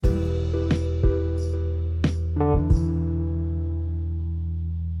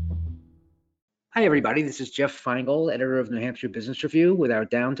Hi, everybody. This is Jeff Feingold, editor of New Hampshire Business Review, with our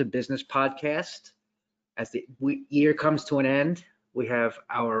Down to Business podcast. As the year comes to an end, we have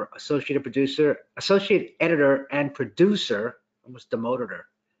our associate editor and producer, almost demoted her,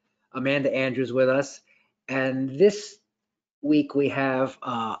 Amanda Andrews, with us. And this week we have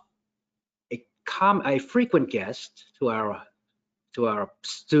a frequent guest to our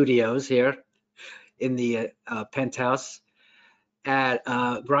studios here in the penthouse at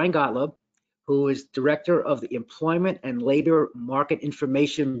Brian Gottlieb, who is director of the Employment and Labor Market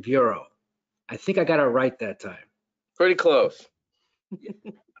Information Bureau. I think I got it right that time. Pretty close.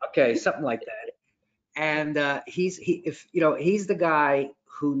 Okay, something like that. And he's the guy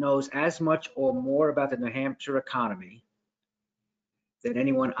who knows as much or more about the New Hampshire economy than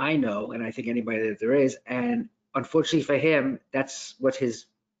anyone I know, and I think anybody that there is. And unfortunately for him, that's what he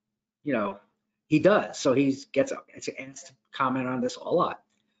does. So he gets asked to comment on this a lot.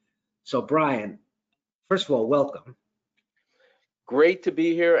 So Brian, first of all, welcome. Great to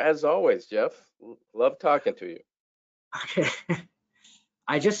be here as always, Jeff. Love talking to you. Okay.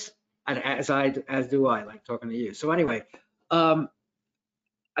 As do I like talking to you. So anyway, I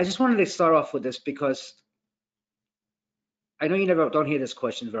just wanted to start off with this because I know you don't hear this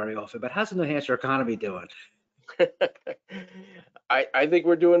question very often, but how's the New Hampshire economy doing? I think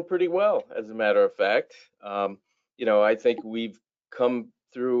we're doing pretty well, as a matter of fact. I think we've come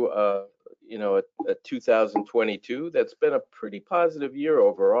through a 2022 that's been a pretty positive year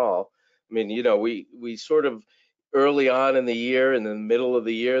overall. I mean, we sort of early on in the year, in the middle of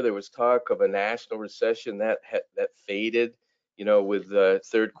the year, there was talk of a national recession that faded, with the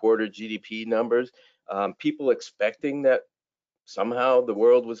third quarter GDP numbers. People expecting that somehow the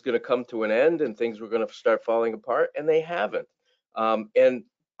world was going to come to an end and things were going to start falling apart, and they haven't. And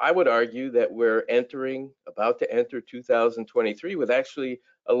I would argue that we're about to enter 2023 with actually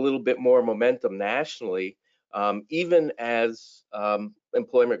a little bit more momentum nationally, even as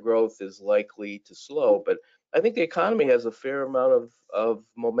employment growth is likely to slow. But I think the economy has a fair amount of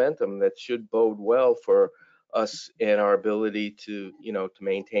momentum that should bode well for us and our ability to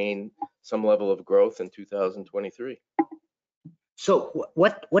maintain some level of growth in 2023. So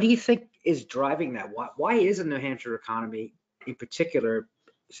what do you think is driving that? Why is the New Hampshire economy in particular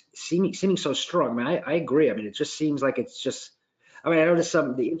seeming so strong? I mean, I agree. I mean, it just seems like I noticed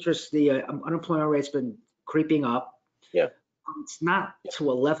the unemployment rate's been creeping up. Yeah. It's not to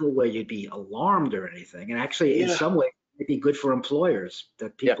a level where you'd be alarmed or anything. And actually, in some way, it'd be good for employers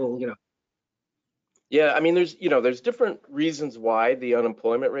that people, Yeah, I mean, there's different reasons why the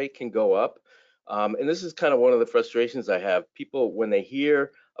unemployment rate can go up. And this is kind of one of the frustrations I have. People, when they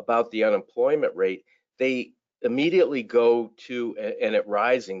hear about the unemployment rate, they immediately go to, and it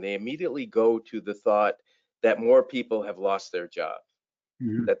rising, they immediately go to the thought that more people have lost their job,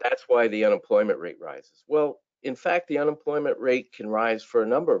 that's why the unemployment rate rises. Well, in fact, the unemployment rate can rise for a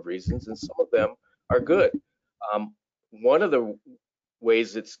number of reasons, and some of them are good. One of the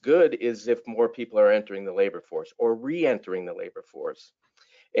ways it's good is if more people are entering the labor force or re-entering the labor force.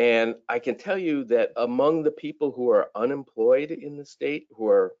 And I can tell you that among the people who are unemployed in the state, who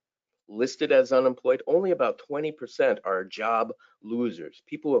are listed as unemployed, only about 20% are job losers,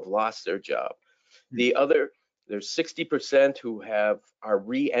 people who have lost their job. There's 60% who are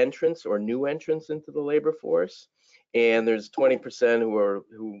re-entrants or new entrants into the labor force, and there's 20%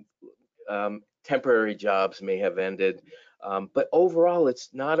 who temporary jobs may have ended. But overall, it's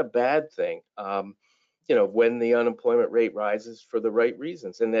not a bad thing. When the unemployment rate rises for the right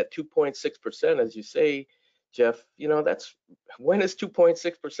reasons, and that 2.6%, as you say, Jeff, when has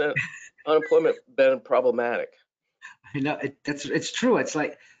 2.6% unemployment been problematic? It's true. It's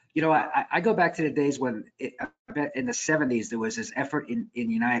like, I go back to the days when I bet in the 70s there was this effort in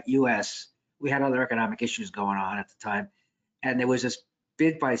the U.S. We had other economic issues going on at the time, and there was this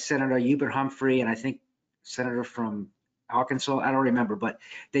bid by Senator Hubert Humphrey and I think Senator from Arkansas, I don't remember, but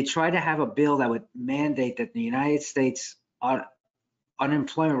they tried to have a bill that would mandate that the United States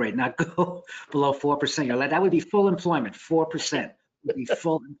unemployment rate not go below 4%. That would be full employment. 4% would be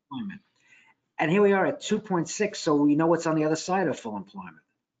full employment. And here we are at 2.6, so we know what's on the other side of full employment.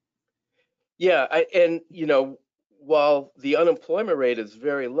 Yeah, while the unemployment rate is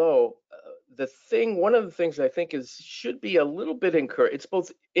very low, one of the things I think should be a little bit encouraging. It's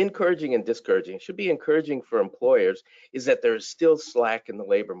both encouraging and discouraging. It should be encouraging for employers is that there's still slack in the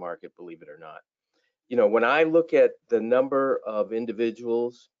labor market, believe it or not. When I look at the number of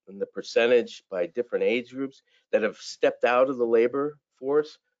individuals and the percentage by different age groups that have stepped out of the labor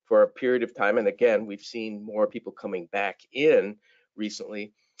force for a period of time, and again, we've seen more people coming back in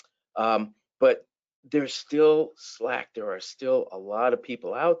recently, but there's still slack. There are still a lot of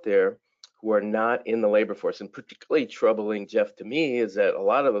people out there who are not in the labor force. And particularly troubling, Jeff, to me, is that a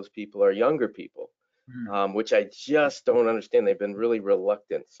lot of those people are younger people, which I just don't understand. They've been really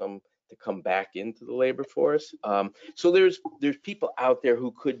reluctant, some to come back into the labor force. So there's people out there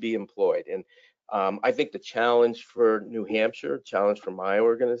who could be employed. And I think the challenge for New Hampshire, challenge for my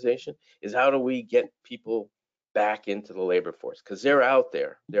organization, is how do we get people back into the labor force? Because they're out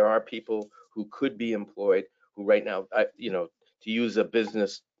there. There are people who could be employed who right now, to use a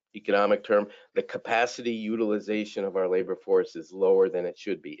business economic term, the capacity utilization of our labor force is lower than it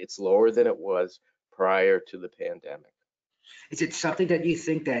should be. It's lower than it was prior to the pandemic. Is it something that you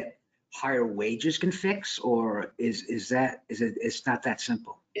think that higher wages can fix, or is it's not that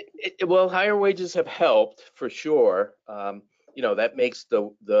simple? Well, higher wages have helped for sure. That makes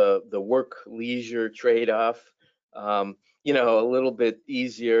the work leisure trade-off, a little bit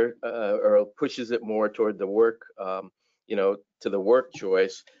easier, or pushes it more toward the work, to the work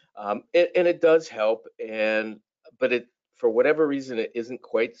choice. And it does help, but for whatever reason, it isn't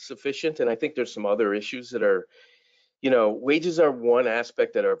quite sufficient. And I think there's some other issues that are, wages are one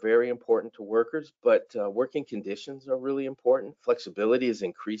aspect that are very important to workers, but working conditions are really important. Flexibility is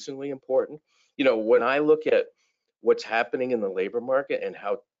increasingly important. When I look at what's happening in the labor market and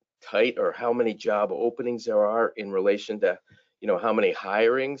how tight or how many job openings there are in relation to, how many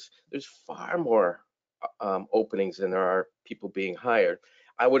hirings, there's far more openings than there are people being hired.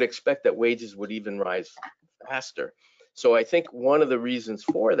 I would expect that wages would even rise faster. So I think one of the reasons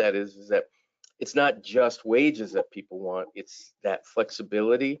for that is that it's not just wages that people want, it's that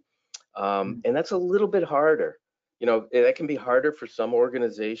flexibility. And that's a little bit harder. That can be harder for some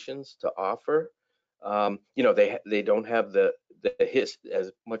organizations to offer. They don't have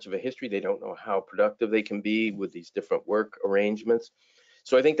as much of a history. They don't know how productive they can be with these different work arrangements.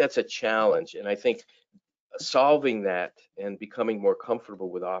 So I think that's a challenge. And I think solving that and becoming more comfortable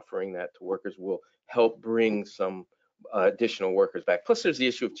with offering that to workers will help bring some additional workers back. Plus, there's the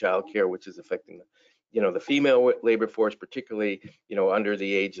issue of childcare, which is affecting the female labor force, particularly under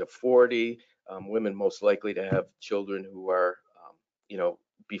the age of 40. Women most likely to have children who are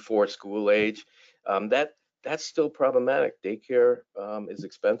before school age. That's still problematic. Daycare is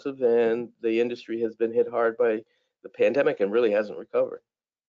expensive, and the industry has been hit hard by the pandemic and really hasn't recovered.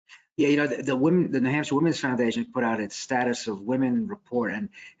 Yeah, the New Hampshire Women's Foundation put out its status of women report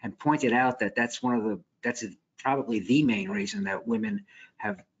and pointed out that that's probably the main reason that women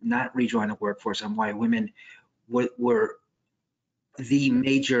have not rejoined the workforce, and why women were the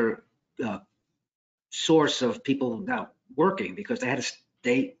major source of people not working, because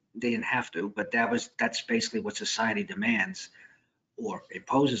they didn't have to, but that's basically what society demands or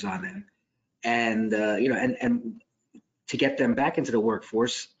imposes on them. And and to get them back into the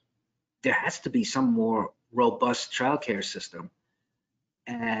workforce, there has to be some more robust childcare system.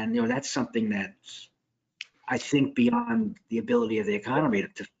 And that's something that's, I think, beyond the ability of the economy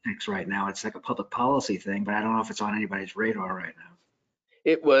to fix right now. It's like a public policy thing, but I don't know if it's on anybody's radar right now.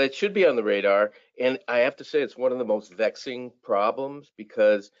 It should be on the radar, and I have to say it's one of the most vexing problems,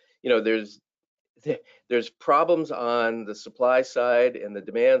 because there's problems on the supply side and the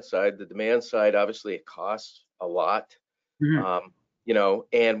demand side. The demand side, obviously, it costs a lot.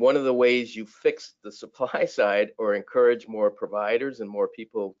 And one of the ways you fix the supply side or encourage more providers and more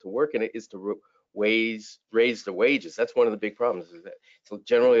people to work in it is to raise the wages. That's one of the big problems, is that it's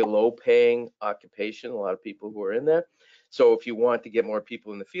generally a low-paying occupation, a lot of people who are in there. So if you want to get more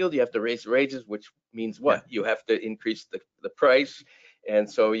people in the field, you have to raise the wages, which means what? Yeah. You have to increase the price,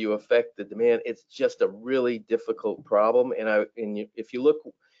 and so you affect the demand. It's just a really difficult problem. And if you look,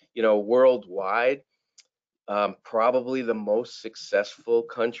 worldwide, probably the most successful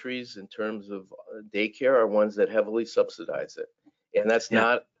countries in terms of daycare are ones that heavily subsidize it. And that's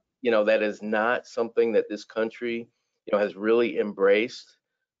not, that is not something that this country, has really embraced.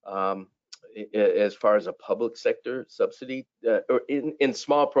 As far as a public sector subsidy, or in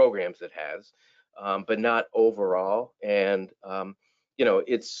small programs it has, but not overall. And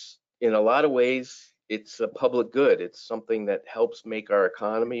it's, in a lot of ways, it's a public good. It's something that helps make our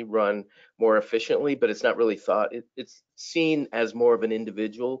economy run more efficiently, but it's not really thought. It's seen as more of an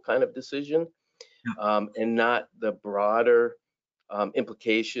individual kind of decision, and not the broader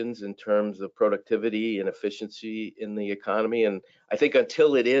implications in terms of productivity and efficiency in the economy. And I think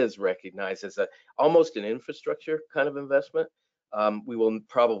until it is recognized as almost an infrastructure kind of investment, we will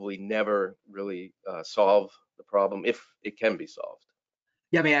probably never really solve the problem, if it can be solved.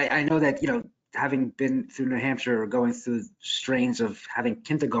 Yeah, I mean, I know that, having been through New Hampshire, or going through strains of having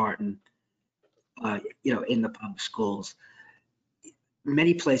kindergarten, in the public schools,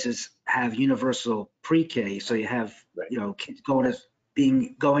 many places have universal pre-K. So you have, Right. Kids going to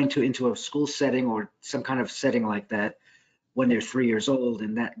going into a school setting or some kind of setting like that when they're 3 years old,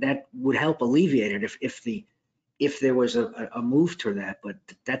 and that would help alleviate it if there was a move to that. But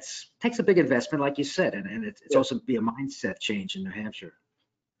that's takes a big investment, like you said, and it's Yeah. also be a mindset change in New Hampshire.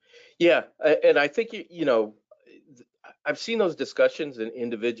 Yeah, and I think I've seen those discussions in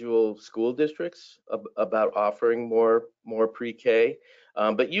individual school districts about offering more pre-K.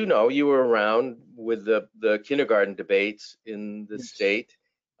 But you were around with the kindergarten debates in the Yes. state.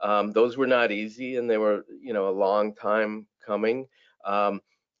 Those were not easy, and they were a long time coming.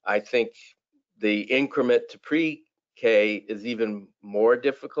 I think the increment to pre-K is even more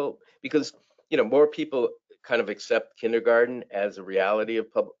difficult because more people kind of accept kindergarten as a reality of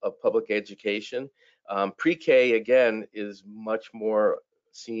public education. Pre-K again is much more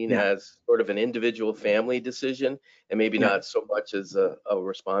seen Yeah. as sort of an individual family decision, and maybe Yeah. not so much as a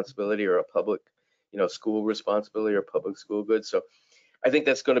responsibility or a public, school responsibility or public school good. So I think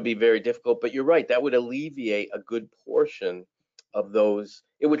that's going to be very difficult. But you're right, that would alleviate a good portion of those.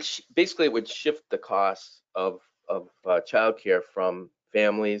 It would basically it would shift the costs of childcare from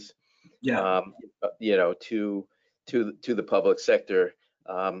families Yeah. to the public sector.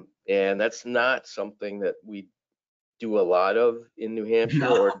 And that's not something that we do a lot of in New Hampshire,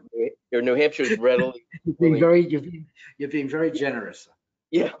 No. or New Hampshire is readily You're being willing. very you're being very generous.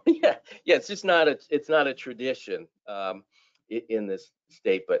 Yeah, yeah. It's just not a tradition in this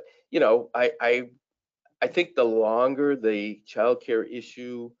state. But I think the longer the childcare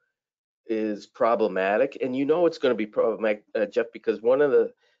issue is problematic, and it's going to be problematic, Jeff, because one of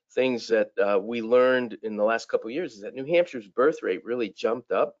the things that we learned in the last couple of years is that New Hampshire's birth rate really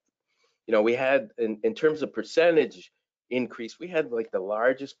jumped up. We had in terms of percentage increase, we had like the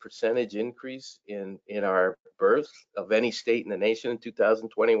largest percentage increase in our births of any state in the nation in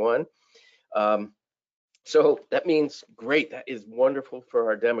 2021. So that means great. That is wonderful for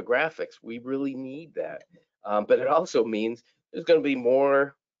our demographics. We really need that. But it also means there's going to be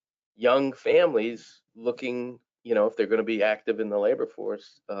more young families looking, if they're going to be active in the labor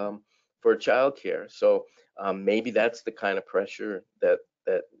force, for childcare. So maybe that's the kind of pressure that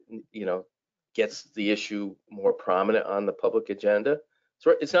gets the issue more prominent on the public agenda.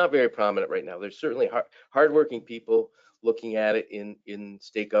 So it's not very prominent right now. There's certainly hardworking people looking at it in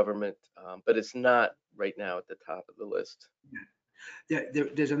state government, but it's not right now at the top of the list.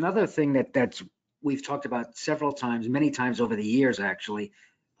 There's another thing that's we've talked about several times, many times over the years, actually,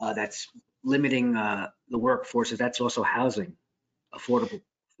 that's limiting the workforce. That's also housing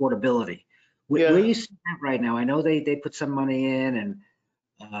affordability. Where Yeah. you see that right now? I know they put some money in,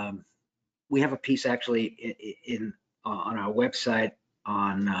 and we have a piece actually in on our website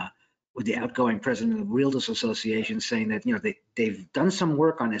on with the outgoing president of the Realtors Association saying that they've done some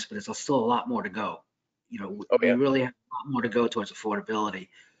work on this, but there's still a lot more to go. Oh We yeah. really have a lot more to go towards affordability.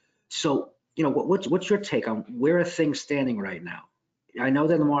 So, what's your take on where are things standing right now? I know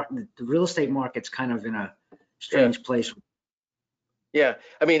that the real estate market's kind of in a Yeah. strange place. Yeah.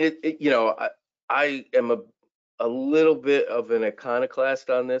 I mean, I am a little bit of an iconoclast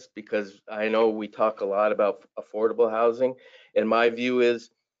on this because I know we talk a lot about affordable housing, and my view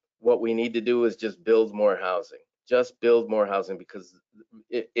is what we need to do is just build more housing. Just build more housing because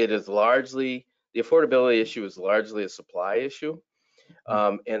it is largely the affordability issue is largely a supply issue.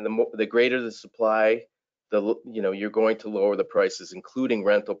 And the greater the supply, you're going to lower the prices, including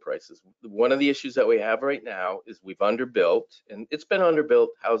rental prices. One of the issues that we have right now is we've underbuilt, and it's been underbuilt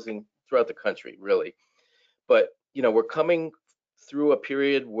housing throughout the country, really. But we're coming through a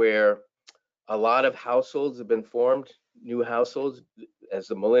period where a lot of households have been formed, new households, as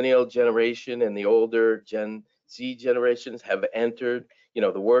the millennial generation and the older Gen Z generations have entered,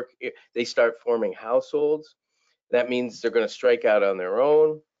 they start forming households. That means they're going to strike out on their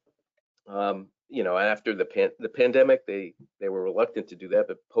own. After the pandemic, they were reluctant to do that,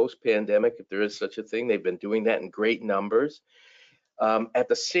 but post-pandemic, if there is such a thing, they've been doing that in great numbers. At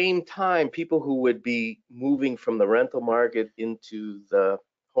the same time, people who would be moving from the rental market into the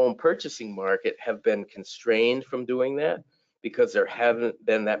home purchasing market have been constrained from doing that because there haven't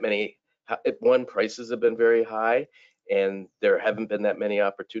been that many. One, prices have been very high, and there haven't been that many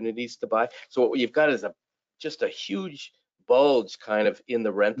opportunities to buy. So what you've got is just a huge bulge kind of in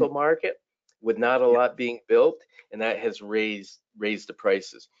the rental market with not a Yeah. lot being built, and that has raised the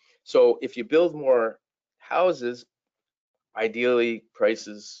prices. So if you build more houses, ideally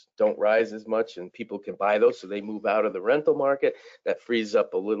prices don't rise as much and people can buy those, so they move out of the rental market. That frees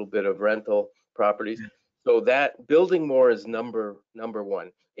up a little bit of rental properties. So that building more is number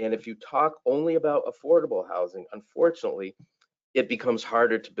one. And if you talk only about affordable housing, unfortunately, it becomes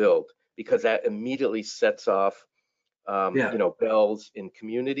harder to build because that immediately sets off Yeah. bells in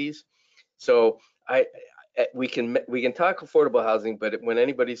communities. So we can talk affordable housing, but when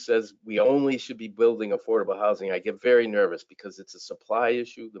anybody says we only should be building affordable housing, I get very nervous because it's a supply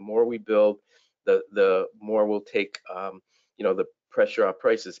issue. The more we build, the more we'll take the pressure off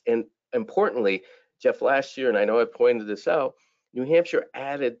prices. And importantly, Jeff, last year, and I know I pointed this out, New Hampshire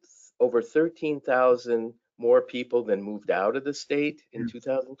added over 13,000 more people than moved out of the state in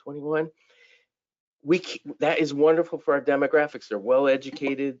 2021. That is wonderful for our demographics. They're well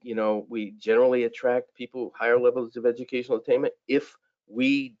educated. We generally attract people higher levels of educational attainment. If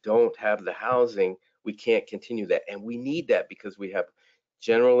we don't have the housing, we can't continue that, and we need that because we have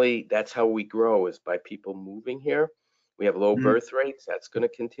generally, that's how we grow, is by people moving here. We have low birth rates. That's going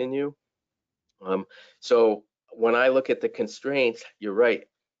to continue. So when I look at the constraints, you're right.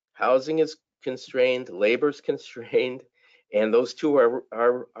 Housing is constrained, labor's constrained, and those two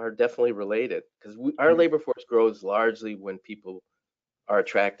are definitely related because our labor force grows largely when people are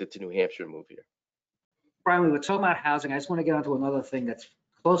attracted to New Hampshire and move here. Brian, we were talking about housing. I just want to get onto another thing that's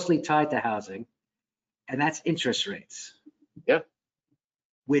closely tied to housing, and that's interest rates. Yeah.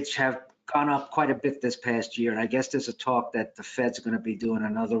 Which have gone up quite a bit this past year. And I guess there's a talk that the Fed's going to be doing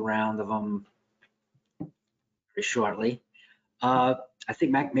another round of them very shortly. I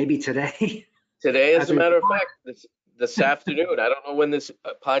think maybe today. Today, as a matter of fact, this afternoon. I don't know when this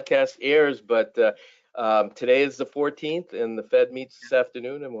podcast airs, but today is the 14th, and the Fed meets this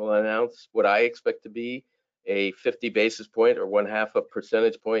afternoon, and will announce what I expect to be a 50 basis point or 0.5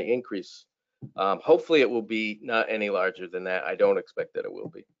 percentage point increase. Hopefully, it will be not any larger than that. I don't expect that it will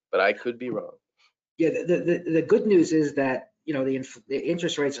be, but I could be wrong. Yeah, the good news is that the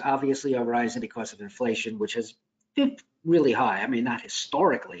interest rates obviously are rising because of inflation, which has been really high. I mean, not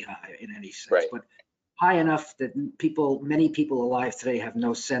historically high in any sense, right, but high enough that many people alive today have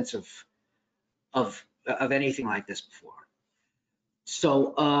no sense of anything like this before.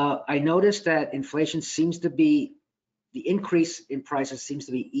 So I noticed that inflation seems to be, the increase in prices seems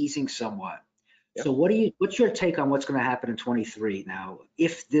to be easing somewhat. Yep. So what's your take on what's going to happen in 23 now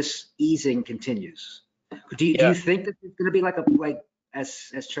if this easing continues? Do you think that it's going to be like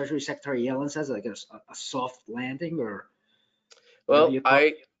as Treasury Secretary Yellen says, like a soft landing, or? Well,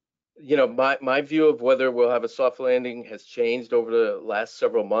 my view of whether we'll have a soft landing has changed over the last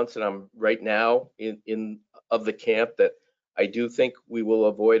several months, and I'm right now in of the camp that I do think we will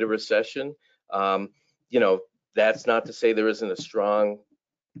avoid a recession. That's not to say there isn't a strong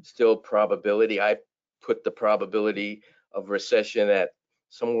still probability. I put the probability of recession at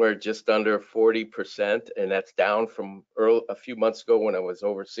somewhere just under 40%, and that's down from a few months ago when I was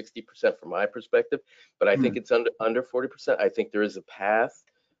over 60% from my perspective. But I think it's under 40%. I think there is a path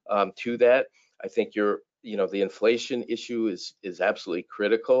to that. I think the inflation issue is absolutely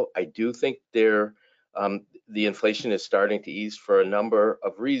critical. I do think the inflation is starting to ease for a number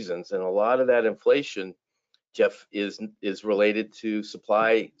of reasons, and a lot of that inflation, Jeff, is related to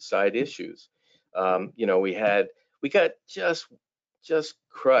supply side issues. We got just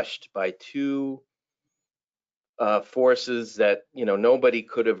crushed by two forces that nobody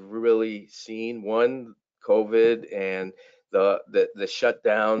could have really seen. One, COVID, and the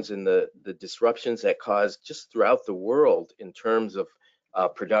shutdowns and the disruptions that caused just throughout the world in terms of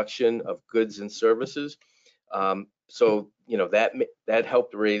production of goods and services. So that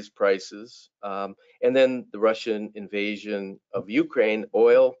helped raise prices, and then the Russian invasion of Ukraine,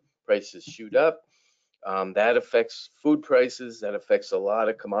 oil prices shoot up. That affects food prices. That affects a lot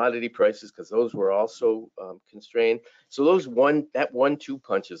of commodity prices because those were also constrained. So that 1-2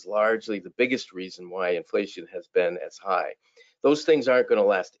 punch is largely the biggest reason why inflation has been as high. Those things aren't going to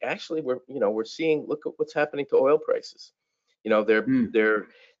last. Actually, we're seeing, look at what's happening to oil prices. They're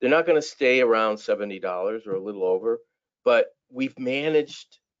not going to stay around $70 or a little over, but we've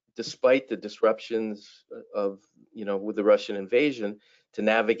managed, despite the disruptions of with the Russian invasion, to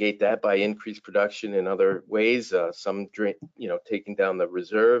navigate that by increased production in other ways, some taking down the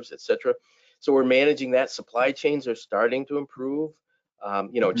reserves, etc. So we're managing that. Supply chains are starting to improve.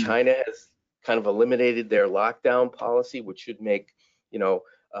 China has kind of eliminated their lockdown policy, which should make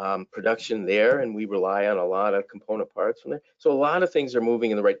production there, and we rely on a lot of component parts from there. So a lot of things are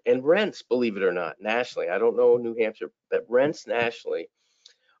moving in the right. And rents, believe it or not, nationally, I don't know New Hampshire, but rents nationally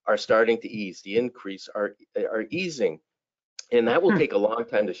are starting to ease. The increase are easing. And that will take a long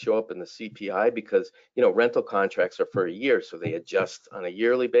time to show up in the CPI because, rental contracts are for a year, so they adjust on a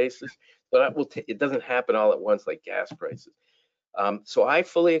yearly basis. But it doesn't happen all at once like gas prices. So I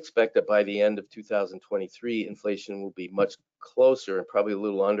fully expect that by the end of 2023, inflation will be much closer and probably a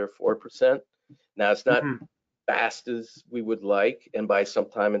little under 4%. Now, it's not fast as we would like, and by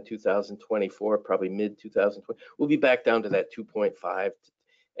sometime in 2024, probably mid 2020, we'll be back down to that 2.5,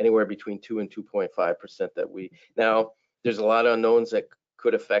 anywhere between 2 and 2.5% that we now. There's a lot of unknowns that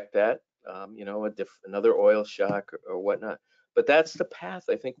could affect that, you know, another oil shock or whatnot. But that's the path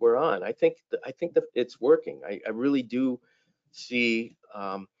I think we're on. I think that it's working. I really do see,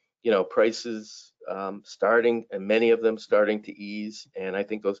 you know, prices starting, and many of them starting to ease, and I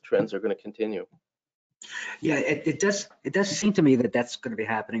think those trends are going to continue. Yeah, it does seem to me that that's going to be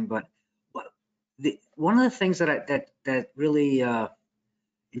happening. But one of the things that really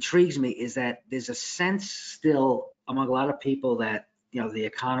intrigues me is that there's a sense still among a lot of people that, you know, the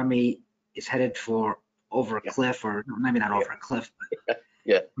economy is headed for over a cliff, or maybe not over a cliff, but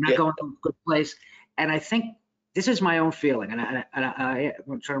Yeah, we're not going to a good place. And I think this is my own feeling, and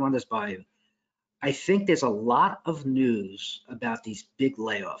I'm trying to run this by you. I think there's a lot of news about these big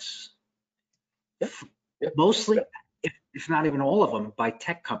layoffs, mostly, if not even all of them, by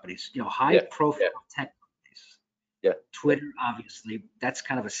tech companies, you know, high-profile tech companies. Yeah. Twitter, obviously, that's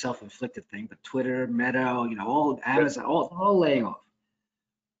kind of a self-inflicted thing, but Twitter, Meta, you know, all Amazon, all laying off.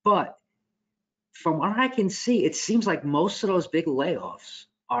 But from what I can see, it seems like most of those big layoffs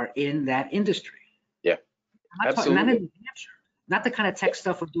are in that industry. Yeah, absolutely. Not in New Hampshire, not the kind of tech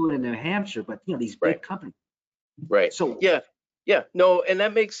stuff we're doing in New Hampshire, but, you know, these big companies. Right. So yeah, no, and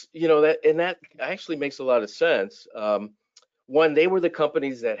that makes, you know, that actually makes a lot of sense. One, they were the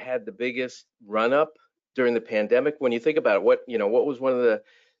companies that had the biggest run up during the pandemic. When you think about it, what was one of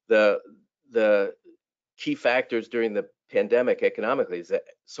the key factors during the pandemic economically is that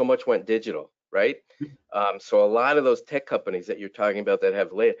so much went digital, right? So a lot of those tech companies that you're talking about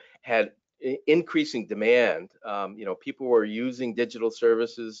that had increasing demand. You know, people were using digital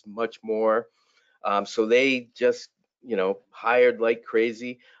services much more. So they just, you know, hired like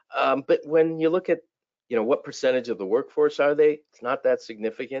crazy. But when you look at, you know, what percentage of the workforce are they? It's not that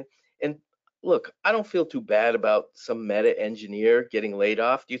significant. And look, I don't feel too bad about some Meta engineer getting laid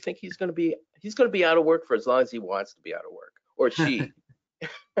off. Do you think he's going to be out of work for as long as he wants to be out of work, or she?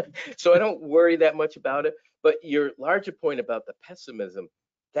 So I don't worry that much about it. But your larger point about the pessimism,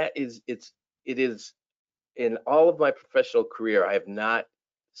 it is in all of my professional career, I have not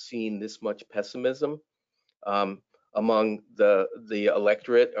seen this much pessimism among the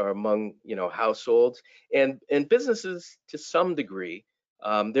electorate, or among, you know, households and businesses to some degree.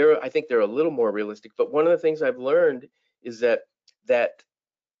 I think they're a little more realistic. But one of the things I've learned is that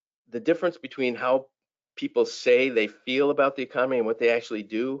the difference between how people say they feel about the economy and what they actually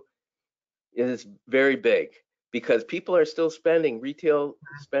do is very big, because people are still spending. Retail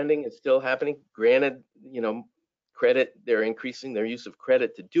spending is still happening. Granted, you know, they're increasing their use of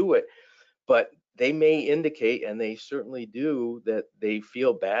credit to do it, but they may indicate, and they certainly do, that they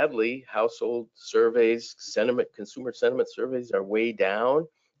feel badly. Household surveys, consumer sentiment surveys are way down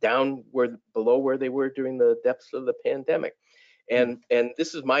below where they were during the depths of the pandemic. And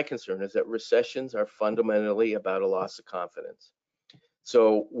this is my concern, is that recessions are fundamentally about a loss of confidence.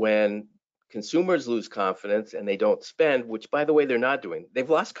 So when consumers lose confidence and they don't spend, which by the way they're not doing, they've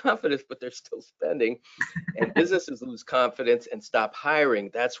lost confidence but they're still spending, and businesses lose confidence and stop hiring,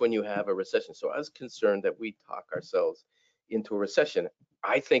 that's when you have a recession. So I was concerned that we talk ourselves into a recession.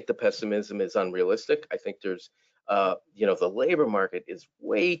 I think the pessimism is unrealistic. I think there's you know, the labor market is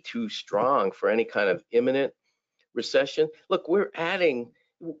way too strong for any kind of imminent recession. Look, we're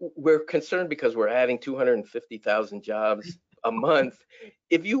concerned because we're adding 250,000 jobs a month.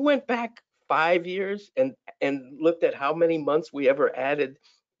 If you went back 5 years and looked at how many months we ever added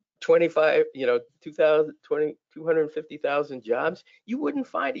 25, you know, 250,000 jobs, you wouldn't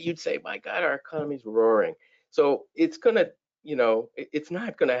find it. You'd say, my God, our economy's roaring. So it's gonna, you know, it's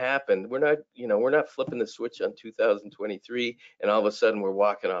not gonna happen. We're not, you know, we're not flipping the switch on 2023 and all of a sudden we're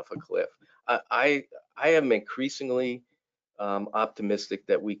walking off a cliff. I am increasingly optimistic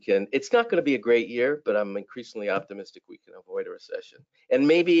that we can. It's not going to be a great year, but I'm increasingly optimistic we can avoid a recession. And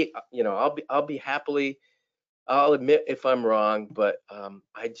maybe, you know, I'll admit if I'm wrong, but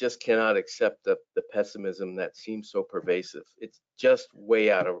I just cannot accept the pessimism that seems so pervasive. It's just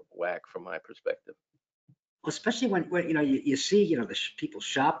way out of whack from my perspective. especially when you know, you see, you know, the people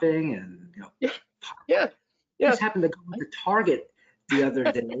shopping, and, you know, Yeah. I just happened to go to Target the other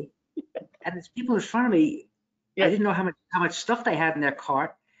day, and there's people in front of me. I didn't know how much stuff they had in their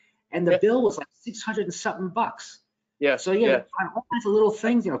cart, and the bill was like 600 and something bucks. Yeah. So yeah, all kinds of little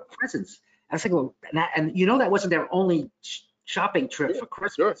things, you know, presents. I was thinking, well, and you know, that wasn't their only shopping trip for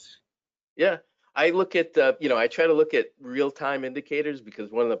Christmas. Sure. Yeah, I look at, you know, I try to look at real-time indicators,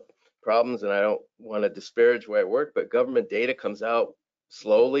 because one of the problems, and I don't want to disparage where I work, but government data comes out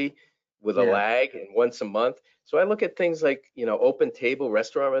slowly. with a lag and once a month. So I look at things like, open table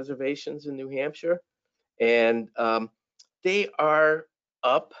restaurant reservations in New Hampshire, and they are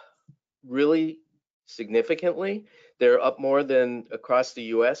up really significantly. They're up more than across the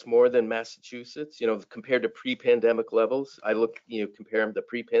US, more than Massachusetts, compared to pre-pandemic levels. I look, compare them to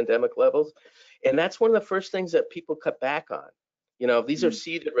pre-pandemic levels. And that's one of the first things that people cut back on. These are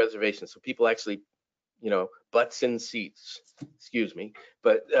seated reservations, so people actually, butts in seats, excuse me.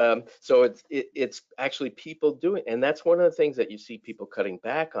 But so it's actually people doing, and that's one of the things that you see people cutting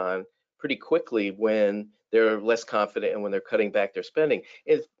back on pretty quickly when they're less confident and when they're cutting back their spending.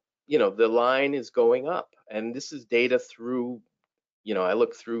 Is the line is going up, and this is data through, I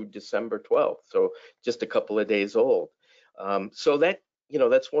look through December 12th, so just a couple of days old. So that,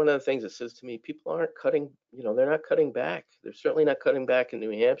 that's one of the things that says to me, people aren't cutting, they're not cutting back. They're certainly not cutting back in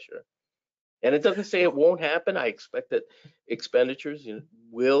New Hampshire. And it doesn't say it won't happen. I expect that expenditures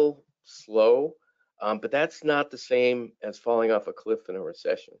will slow, but that's not the same as falling off a cliff in a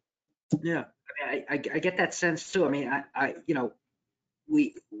recession. Yeah, I mean, I get that sense too. I mean,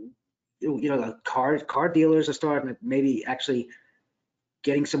 we, the car dealers are starting to maybe actually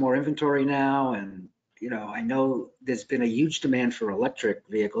getting some more inventory now, and I know there's been a huge demand for electric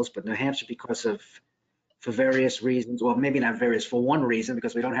vehicles, but New Hampshire, for various reasons, well, maybe not various, for one reason,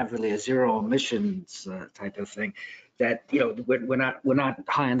 because we don't have really a zero emissions type of thing, that we're not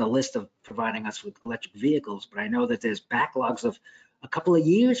high on the list of providing us with electric vehicles. But I know that there's backlogs of a couple of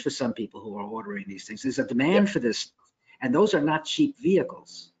years for some people who are ordering these things. There's a demand for this, and those are not cheap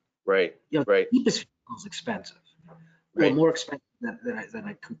vehicles. Right. The right. cheapest vehicle is expensive, or more expensive than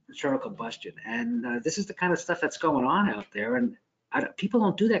a internal combustion. And this is the kind of stuff that's going on out there. And people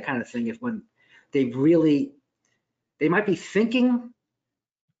don't do that kind of thing when they might be thinking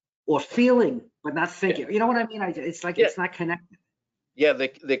or feeling, but not thinking. You know what I mean? It's like it's not connected. Yeah,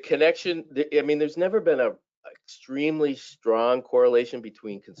 the connection. I mean, there's never been a extremely strong correlation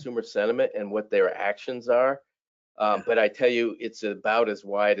between consumer sentiment and what their actions are. But I tell you, it's about as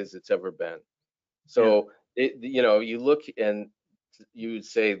wide as it's ever been. So, you look and you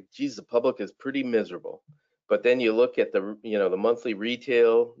say, geez, the public is pretty miserable. But then you look at the monthly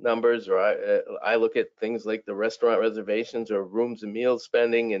retail numbers, or I look at things like the restaurant reservations or rooms and meals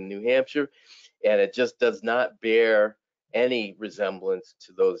spending in New Hampshire, and it just does not bear any resemblance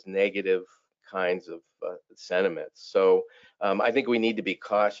to those negative kinds of sentiments. So I think we need to be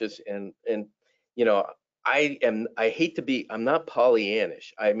cautious, and I hate to be, I'm not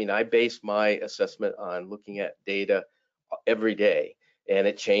Pollyannish. I mean, I base my assessment on looking at data every day, and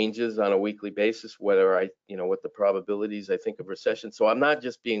it changes on a weekly basis whether what the probabilities I think of recession. So I'm not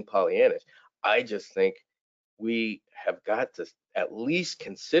just being Pollyannish. I just think we have got to at least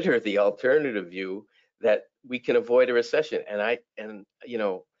consider the alternative view that we can avoid a recession. And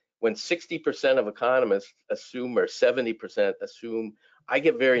when 60% of economists assume, or 70% assume, I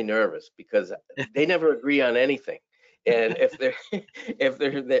get very nervous, because they never agree on anything. And if there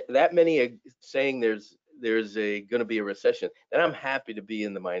that many saying there's going to be a recession, then I'm happy to be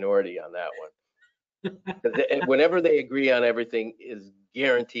in the minority on that one. Whenever they agree on everything, is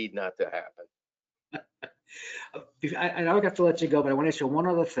guaranteed not to happen. I know I got to let you go, but I want to ask you one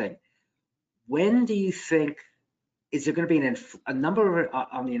other thing. When do you think, is there going to be a number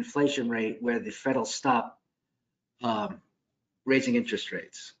on the inflation rate where the Fed will stop raising interest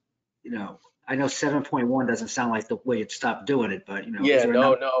rates? I know 7.1 doesn't sound like the way it stopped doing it, but yeah,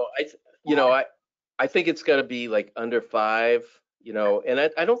 no, I think it's got to be like under 5, and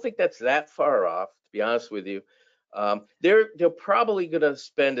I don't think that's that far off, to be honest with you. They're probably going to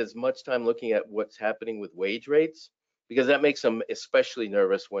spend as much time looking at what's happening with wage rates, because that makes them especially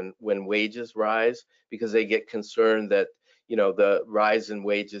nervous when wages rise, because they get concerned that the rise in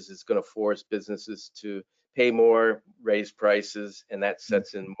wages is going to force businesses to pay more, raise prices, and that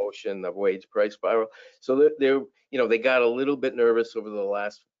sets in motion the wage price spiral. So they got a little bit nervous over the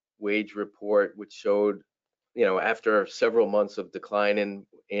last wage report, which showed, after several months of decline in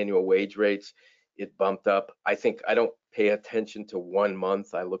annual wage rates, it bumped up. I don't pay attention to 1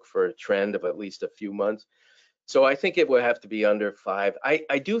 month. I look for a trend of at least a few months. So I think it will have to be under 5.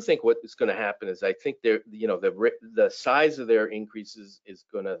 I do think what is going to happen is, I think the size of their increases is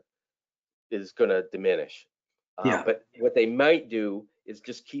going to diminish. But what they might do is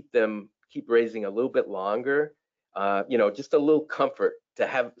just keep raising a little bit longer. Just a little comfort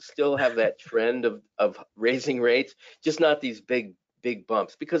to still have that trend of raising rates, just not these big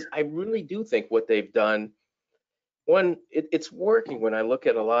bumps. Because I really do think what they've done, it's working when I look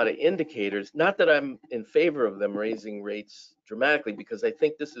at a lot of indicators. Not that I'm in favor of them raising rates dramatically, because I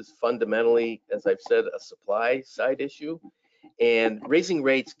think this is fundamentally, as I've said, a supply side issue. and raising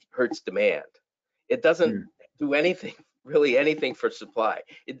rates hurts demand. It doesn't do anything, really anything for supply.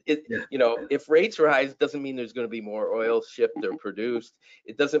 Yeah. You know, if rates rise, doesn't mean there's going to be more oil shipped or produced.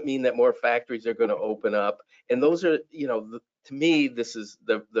 It doesn't mean that more factories are going to open up. And those are, you know, to me, this is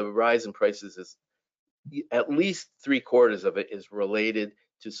the rise in prices is at least 3/4 of it is related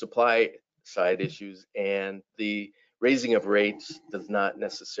to supply side issues, and the raising of rates does not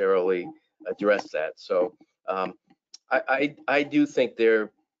necessarily address that. So I do think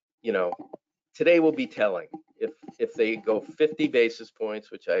they're, you know, today will be telling. If they go 50 basis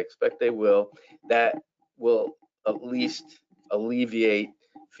points, which I expect they will, that will at least alleviate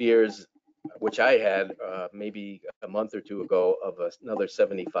fears, which I had maybe a month or two ago, of another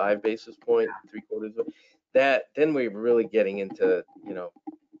 75 basis point, 3/4. That then we're really getting into, you know,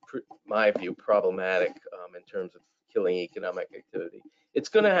 my view, problematic in terms of killing economic activity. It's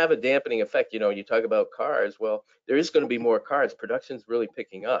going to have a dampening effect. You know, you talk about cars. Well, there is going to be more cars. Production's really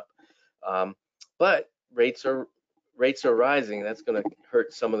picking up, but rates are rising. That's going to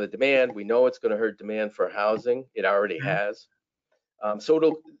hurt some of the demand. We know it's going to hurt demand for housing. It already has.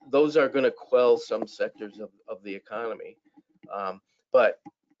 So those are going to quell some sectors of the economy, but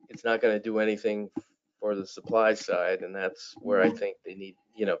it's not going to do anything for the supply side, and that's where I think they need,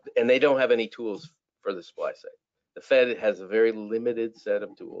 you know, and they don't have any tools for the supply side. The Fed has a very limited set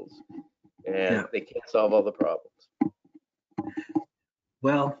of tools, and they can't solve all the problems.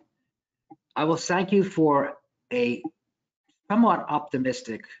 Well, I will thank you for a somewhat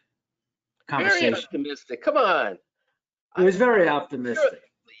optimistic conversation. Very optimistic. Come on. It was very optimistic.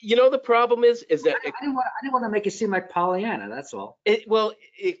 You know, the problem is that I didn't want to make it seem like Pollyanna. That's all.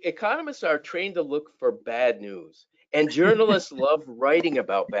 Economists are trained to look for bad news, and journalists love writing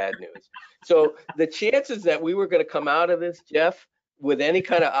about bad news. So the chances that we were going to come out of this, Jeff, with any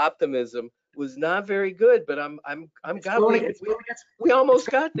kind of optimism was not very good. But we almost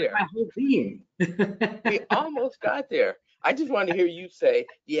got there. My whole being. We almost got there. I just wanted to hear you say,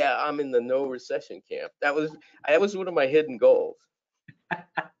 "Yeah, I'm in the no recession camp." That was one of my hidden goals.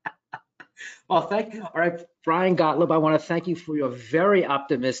 Well, thank you. All right, Brian Gottlieb, I want to thank you for your very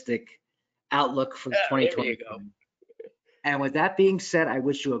optimistic outlook for 2020. And with that being said, I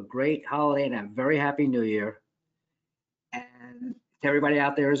wish you a great holiday and a very happy New Year, and to everybody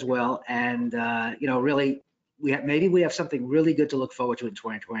out there as well. And you know, really, maybe we have something really good to look forward to in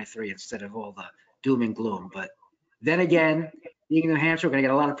 2023 instead of all the doom and gloom. But then again, being in New Hampshire, we're going to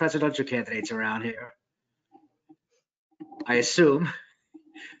get a lot of presidential candidates around here, I assume.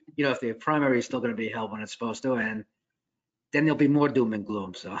 You know, if the primary is still going to be held when it's supposed to, and then there'll be more doom and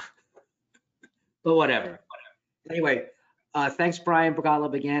gloom. So, but whatever. Anyway, thanks, Brian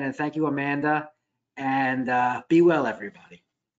Gottlieb, again, and thank you, Amanda, and be well, everybody.